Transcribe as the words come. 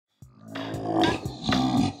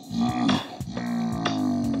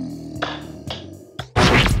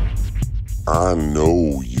I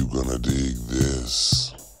know you gonna dig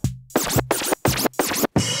this.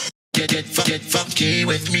 Get funky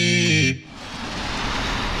with me.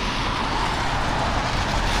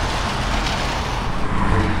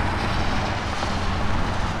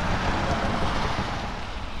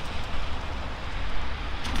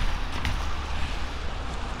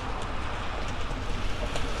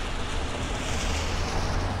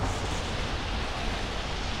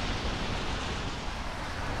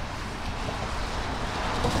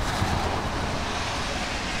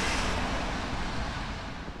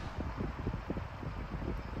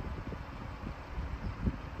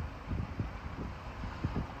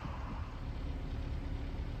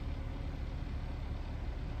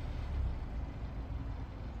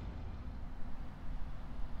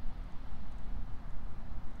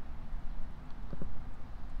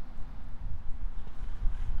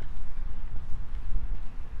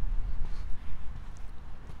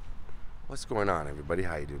 What's going on, everybody?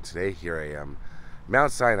 How you doing today? Here I am,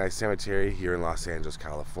 Mount Sinai Cemetery here in Los Angeles,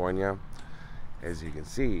 California. As you can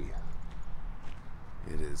see,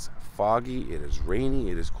 it is foggy, it is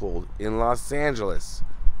rainy, it is cold in Los Angeles.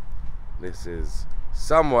 This is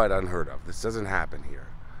somewhat unheard of. This doesn't happen here.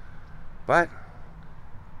 But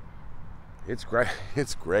it's gray.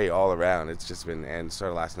 It's gray all around. It's just been, and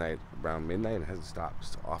started last night around midnight and hasn't stopped,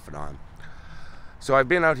 just off and on. So I've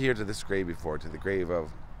been out here to this grave before, to the grave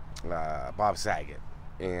of Bob Saget,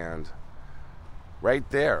 and right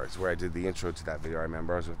there is where I did the intro to that video. I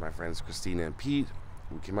remember I was with my friends Christina and Pete.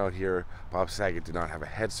 We came out here. Bob Saget did not have a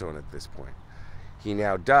headstone at this point. He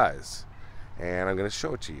now does, and I'm going to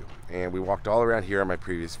show it to you. And we walked all around here in my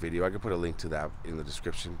previous video. I could put a link to that in the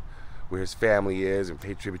description, where his family is, and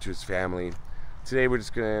pay tribute to his family. Today we're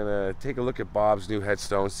just going to take a look at Bob's new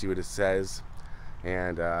headstone, see what it says.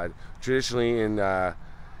 And traditionally in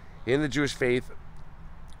the Jewish faith,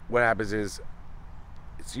 what happens is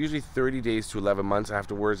it's usually 30 days to 11 months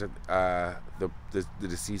afterwards that the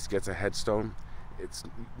deceased gets a headstone. It's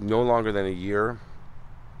no longer than a year,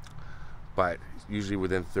 but usually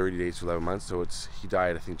within 30 days to 11 months. So he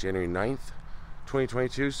died, I think, January 9th,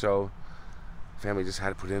 2022. So family just had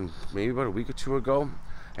to put in maybe about a week or two ago.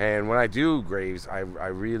 And when I do graves, I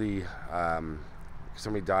really, if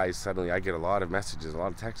somebody dies suddenly, I get a lot of messages, a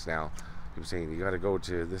lot of texts now. People saying, you got to go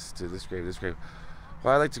to this grave, this grave.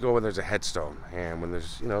 Well, I like to go when there's a headstone, and when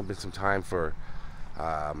there's, been some time for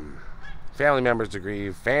family members to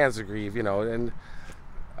grieve, fans to grieve, and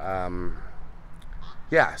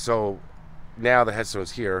yeah, so now the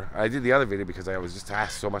headstone's here. I did the other video because I was just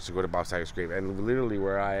asked so much to go to Bob Saget's grave, and literally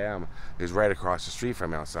where I am is right across the street from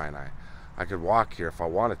Mount Sinai. I could walk here if I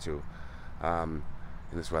wanted to. In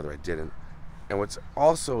this weather, I didn't. And what's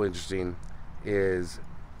also interesting is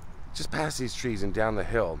just past these trees and down the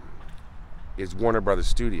hill is Warner Brothers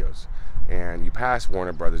Studios, and you pass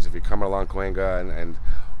Warner Brothers if you're coming along Cahuenga and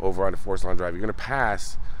over onto Forest Lawn Drive. You're going to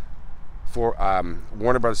pass for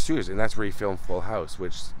Warner Brothers Studios, and that's where he filmed Full House,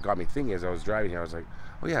 which got me thinking as I was driving here. I was like,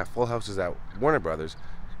 oh yeah, Full House is at Warner Brothers.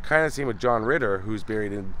 Kind of the same with John Ritter, who's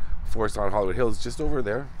buried in Forest Lawn Hollywood Hills, just over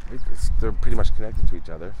there. They're pretty much connected to each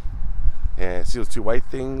other. And see those two white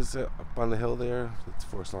things up on the hill there? That's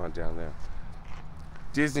Forest Lawn down there.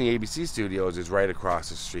 Disney ABC Studios is right across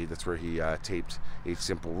the street. That's where he taped 8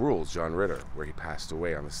 Simple Rules, John Ritter, where he passed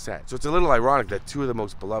away on the set. So it's a little ironic that two of the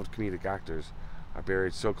most beloved comedic actors are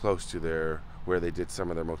buried so close to where they did some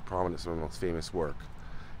of their most prominent, some of their most famous work.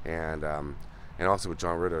 And also with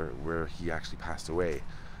John Ritter, where he actually passed away.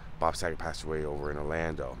 Bob Saget passed away over in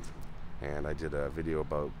Orlando. And I did a video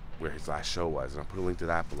about where his last show was, and I'll put a link to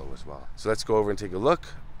that below as well. So let's go over and take a look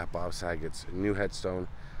at Bob Saget's new headstone.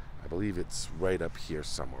 I believe it's right up here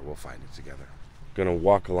somewhere. We'll find it together. Gonna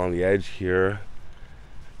walk along the edge here.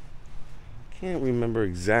 Can't remember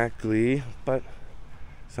exactly, but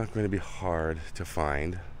it's not going to be hard to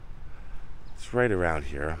find. It's right around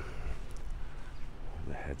here.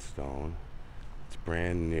 The headstone. It's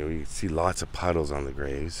brand new. You can see lots of puddles on the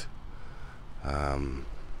graves. Is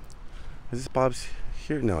this Bob's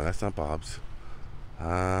here? No, that's not Bob's.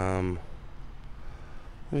 Let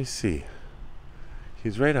me see.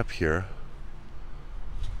 He's right up here.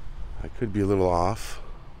 I could be a little off,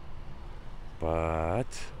 but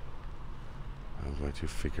I'm going to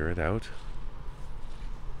figure it out.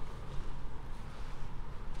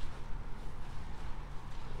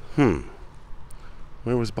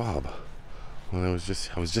 Where was Bob? Well, I was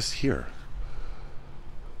just here.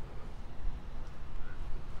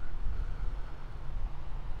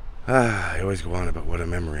 I always go on about what a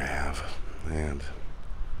memory I have, and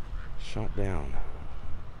shot down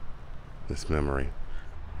this memory.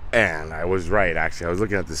 And I was right, actually. I was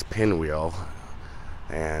looking at this pinwheel,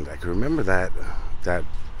 And I can remember that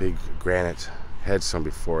big granite headstone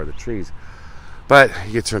before the trees. But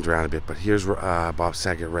you get turned around a bit. But here's Bob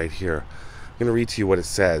Saget right here. I'm going to read to you what it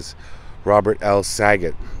says. Robert L.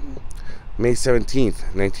 Saget, May 17th,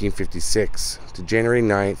 1956 to January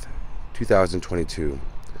 9th, 2022.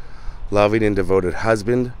 Loving and devoted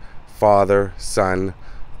husband, father, son,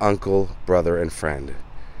 uncle, brother, and friend.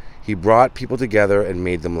 He brought people together and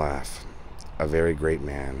made them laugh. A very great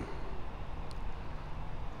man.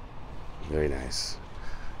 Very nice.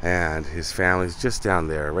 And his family's just down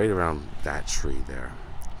there, right around that tree there,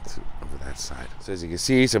 over that side. So as you can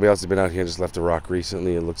see, somebody else has been out here and just left a rock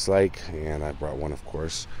recently, it looks like. And I brought one, of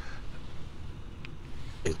course,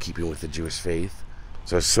 in keeping with the Jewish faith.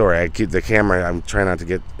 So sorry, I keep the camera. I'm trying not to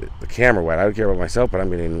get the camera wet. I don't care about myself, but I'm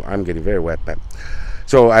getting very wet. But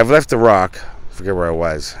so I've left the rock. Forget where I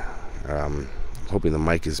was. Hoping the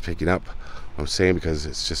mic is picking up what I'm saying, because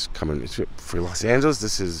it's just coming. For Los Angeles,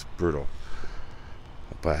 this is brutal.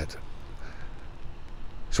 But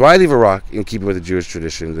so I leave a rock in keeping with the Jewish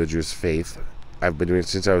tradition, the Jewish faith. I've been doing it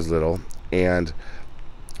since I was little, and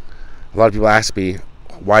a lot of people ask me,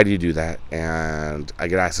 why do you do that? And I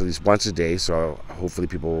get asked at least once a day, so hopefully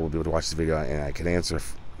people will be able to watch the video and I can answer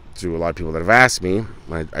to a lot of people that have asked me.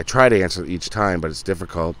 I try to answer each time, but it's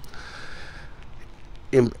difficult.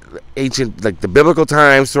 In ancient, like the biblical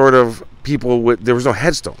times, sort of, there was no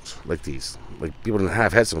headstones like these. Like, people didn't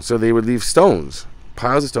have headstones, so they would leave stones,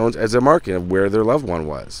 piles of stones, as a marking of where their loved one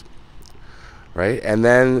was. Right? And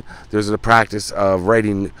then there's the practice of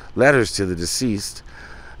writing letters to the deceased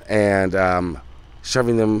and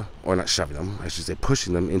shoving them, or not shoving them, I should say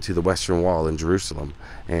pushing them into the Western Wall in Jerusalem,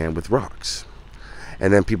 and with rocks.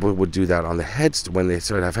 And then people would do that on the headstone. When they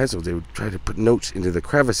started to have headstones, they would try to put notes into the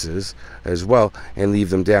crevices as well and leave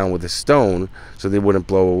them down with a stone so they wouldn't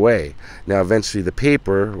blow away. Now eventually the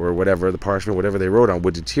paper or whatever, the parchment, whatever they wrote on,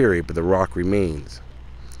 would deteriorate, but the rock remains.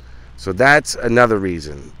 So that's another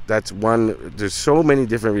reason. That's one. There's so many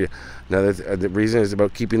different reasons. Another the reason is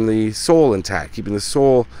about keeping the soul intact, keeping the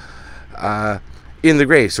soul in the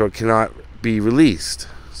grave so it cannot be released,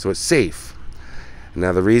 so it's safe.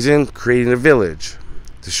 Another reason, creating a village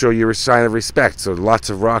to show your sign of respect. So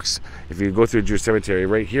lots of rocks. If you go through a Jewish cemetery,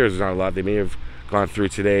 right here there's not a lot. They may have gone through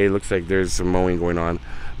today. It looks like there's some mowing going on.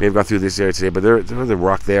 May have gone through this area today, but there's a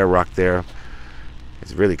rock there.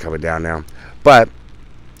 It's really coming down now. But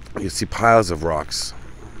you see piles of rocks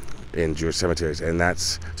in Jewish cemeteries, and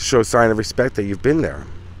that's to show a sign of respect that you've been there.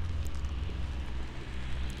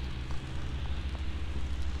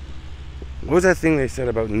 What was that thing they said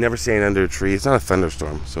about never staying under a tree? It's not a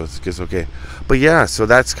thunderstorm, so it's just okay. But yeah, so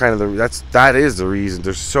that's kind of that is the reason.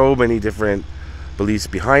 There's so many different beliefs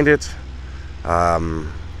behind it.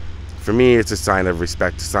 For me, it's a sign of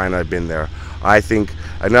respect, a sign I've been there. I think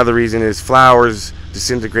another reason is flowers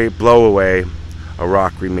disintegrate, blow away, a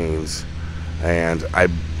rock remains. And I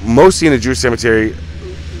mostly in a Jewish cemetery,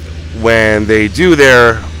 when they do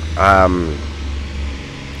their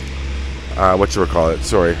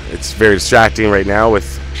sorry, it's very distracting right now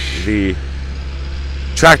with the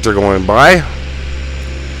tractor going by.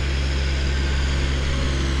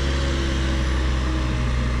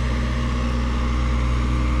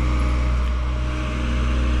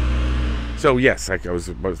 So yes, I was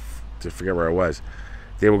about to forget where I was.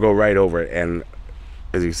 They will go right over it, and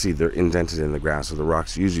as you can see, they're indented in the ground, so the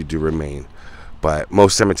rocks usually do remain. But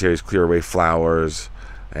most cemeteries clear away flowers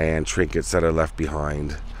and trinkets that are left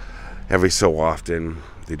behind. Every so often,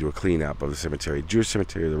 they do a cleanup of the cemetery. Jewish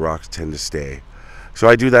cemetery, the rocks tend to stay. So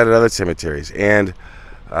I do that at other cemeteries. And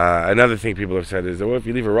another thing people have said is, oh, if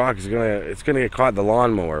you leave a rock, it's gonna get caught in the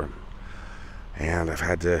lawnmower. And I've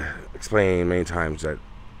had to explain many times that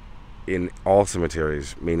in all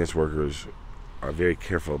cemeteries, maintenance workers are very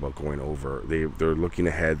careful about going over. They're looking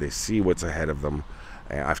ahead. They see what's ahead of them.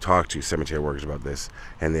 And I've talked to cemetery workers about this,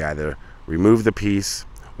 and they either remove the piece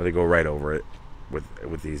or they go right over it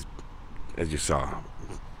with these. As you saw,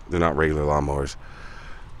 they're not regular lawnmowers.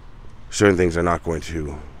 Certain things are not going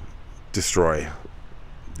to destroy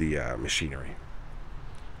the machinery.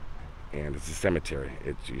 And it's a cemetery.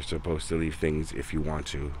 You're supposed to leave things, if you want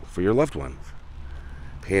to, for your loved ones.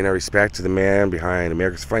 Paying our respect to the man behind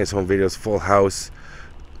America's Funniest Home Videos, Full House,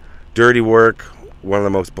 Dirty Work, one of the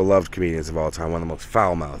most beloved comedians of all time, one of the most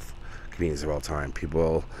foul-mouthed comedians of all time.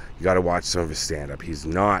 People, you got to watch some of his stand-up. He's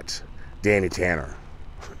not Danny Tanner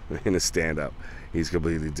in a stand-up. He's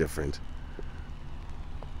completely different.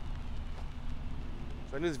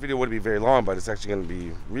 So I knew this video wouldn't be very long, but it's actually going to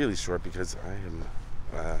be really short because I am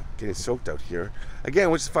getting soaked out here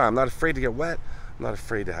again, which is fine. I'm not afraid to get wet. I'm not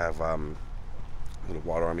afraid to have a little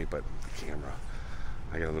water on me, but the camera,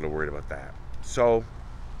 I get a little worried about that. So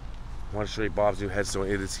I want to show you Bob's new headstone.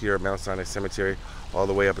 It is here at Mount Sinai Cemetery, all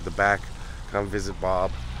the way up at the back. Come visit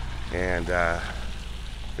Bob, and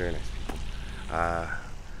very nice people.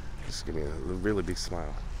 Just give me a really big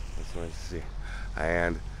smile. That's nice to see.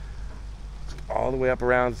 And all the way up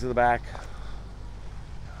around to the back.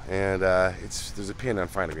 And there's a pin on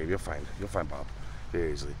Find a Grave. You'll find Bob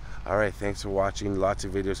very easily. All right, thanks for watching. Lots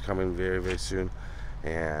of videos coming very, very soon.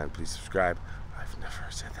 And please subscribe. I've never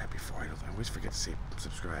said that before. I always forget to say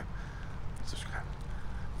subscribe. Subscribe.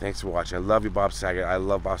 Thanks for watching. I love you, Bob Saget. I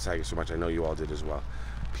love Bob Saget so much. I know you all did as well.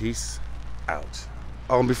 Peace out.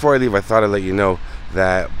 Oh, and before I leave, I thought I'd let you know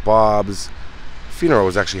that Bob's funeral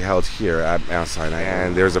was actually held here at Mount Sinai,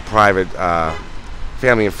 and there's a private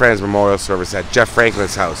family and friends memorial service at Jeff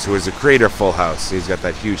Franklin's house, who is the creator of Full House. He's got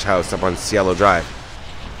that huge house up on Cielo Drive.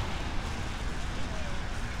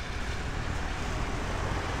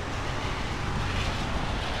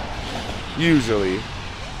 Usually.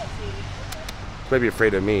 Maybe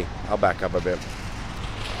afraid of me. I'll back up a bit.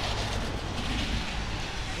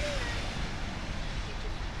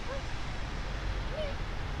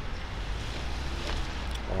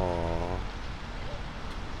 Aww.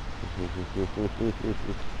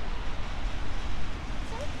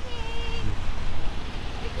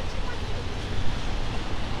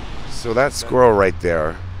 So that squirrel right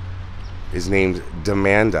there is named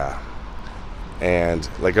Demanda. And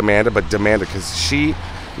like Amanda, but Demanda, because she,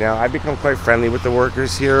 now I've become quite friendly with the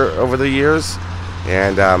workers here over the years,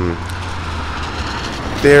 and I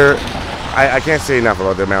can't say enough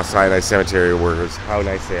about the Mount Sinai Cemetery workers, how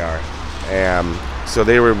nice they are. So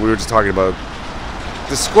we were just talking about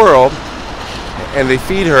the squirrel, and they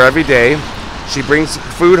feed her every day. She brings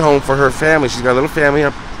food home for her family. She's got a little family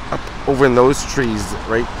up over in those trees,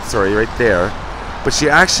 right there. But she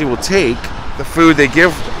actually will take the food they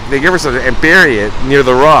give her something and bury it near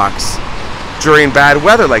the rocks during bad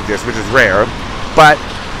weather like this, which is rare. But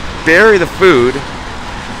bury the food,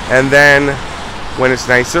 and then when it's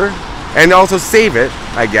nicer, and also save it,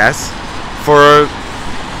 I guess, for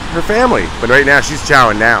her family. But right now she's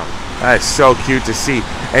chowing down. That is so cute to see.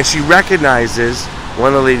 And she recognizes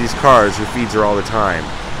one of the ladies' cars who feeds her all the time,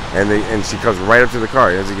 and she comes right up to the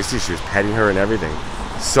car. As you can see, she was petting her and everything.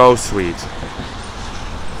 So sweet.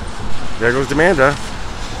 There goes Demanda.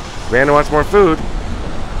 Demanda wants more food.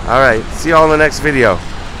 Alright, see y'all in the next video.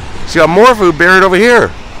 She got more food buried over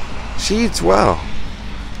here. She eats well.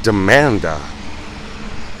 Demanda.